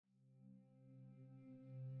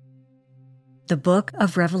The Book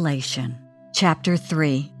of Revelation, Chapter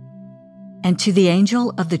 3. And to the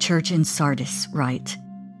angel of the church in Sardis write,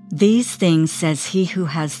 These things says he who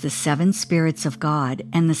has the 7 spirits of God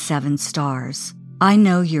and the 7 stars. I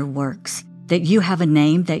know your works, that you have a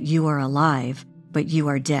name that you are alive, but you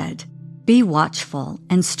are dead. Be watchful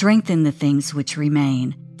and strengthen the things which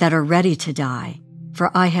remain, that are ready to die, for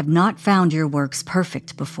I have not found your works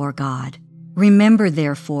perfect before God. Remember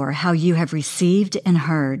therefore how you have received and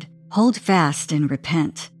heard. Hold fast and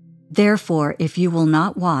repent. Therefore, if you will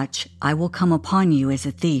not watch, I will come upon you as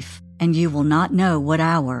a thief, and you will not know what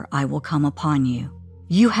hour I will come upon you.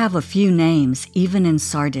 You have a few names even in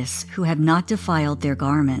Sardis who have not defiled their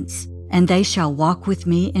garments, and they shall walk with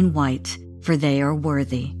me in white, for they are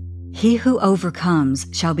worthy. He who overcomes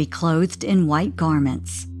shall be clothed in white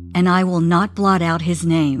garments, and I will not blot out his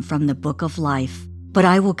name from the book of life, but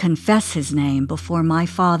I will confess his name before my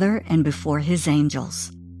Father and before his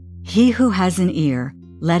angels. He who has an ear,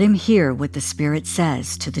 let him hear what the Spirit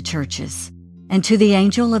says to the churches. And to the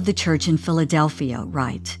angel of the church in Philadelphia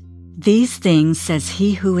write, These things says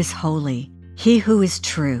he who is holy, he who is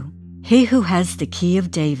true, he who has the key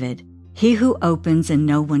of David, he who opens and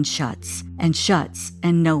no one shuts, and shuts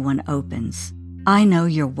and no one opens. I know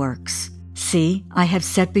your works. See, I have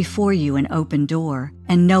set before you an open door,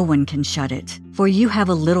 and no one can shut it. For you have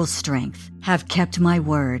a little strength, have kept my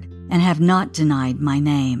word, and have not denied my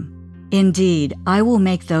name. Indeed, I will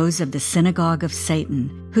make those of the synagogue of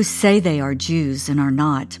Satan, who say they are Jews and are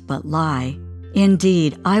not, but lie.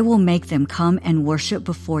 Indeed, I will make them come and worship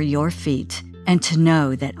before your feet, and to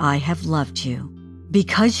know that I have loved you.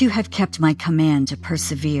 Because you have kept my command to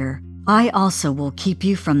persevere, I also will keep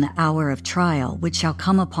you from the hour of trial which shall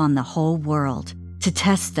come upon the whole world, to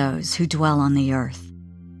test those who dwell on the earth.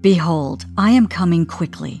 Behold, I am coming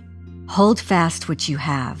quickly. Hold fast what you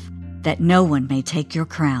have, that no one may take your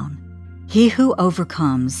crown. He who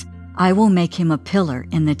overcomes, I will make him a pillar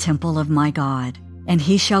in the temple of my God, and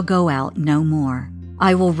he shall go out no more.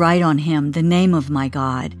 I will write on him the name of my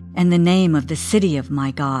God, and the name of the city of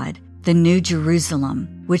my God, the new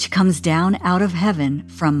Jerusalem, which comes down out of heaven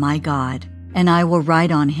from my God, and I will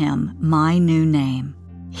write on him my new name.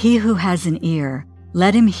 He who has an ear,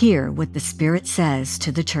 let him hear what the Spirit says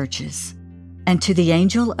to the churches. And to the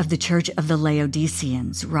angel of the church of the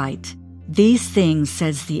Laodiceans write, These things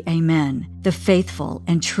says the Amen, the faithful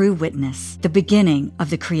and true witness, the beginning of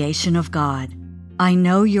the creation of God. I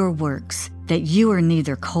know your works, that you are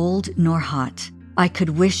neither cold nor hot. I could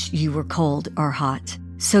wish you were cold or hot.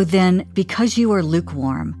 So then, because you are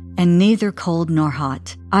lukewarm, and neither cold nor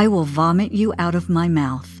hot, I will vomit you out of my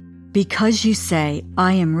mouth. Because you say,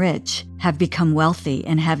 I am rich, have become wealthy,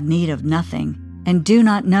 and have need of nothing, and do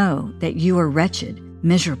not know that you are wretched,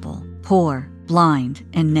 miserable, poor, blind,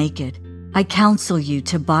 and naked. I counsel you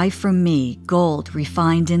to buy from me gold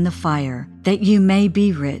refined in the fire, that you may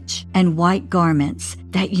be rich, and white garments,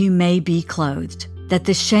 that you may be clothed, that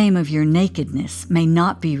the shame of your nakedness may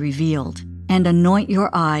not be revealed, and anoint your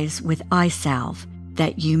eyes with eye salve,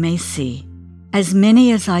 that you may see. As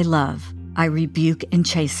many as I love, I rebuke and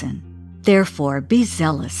chasten. Therefore be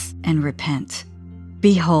zealous and repent.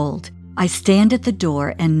 Behold, I stand at the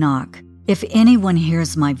door and knock. If anyone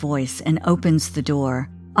hears my voice and opens the door,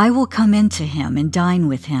 I will come into him and dine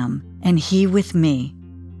with him, and he with me.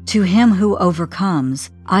 To him who overcomes,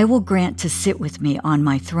 I will grant to sit with me on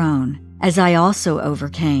my throne, as I also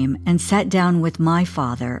overcame and sat down with my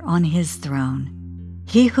Father on his throne.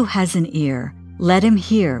 He who has an ear, let him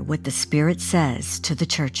hear what the Spirit says to the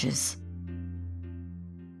churches.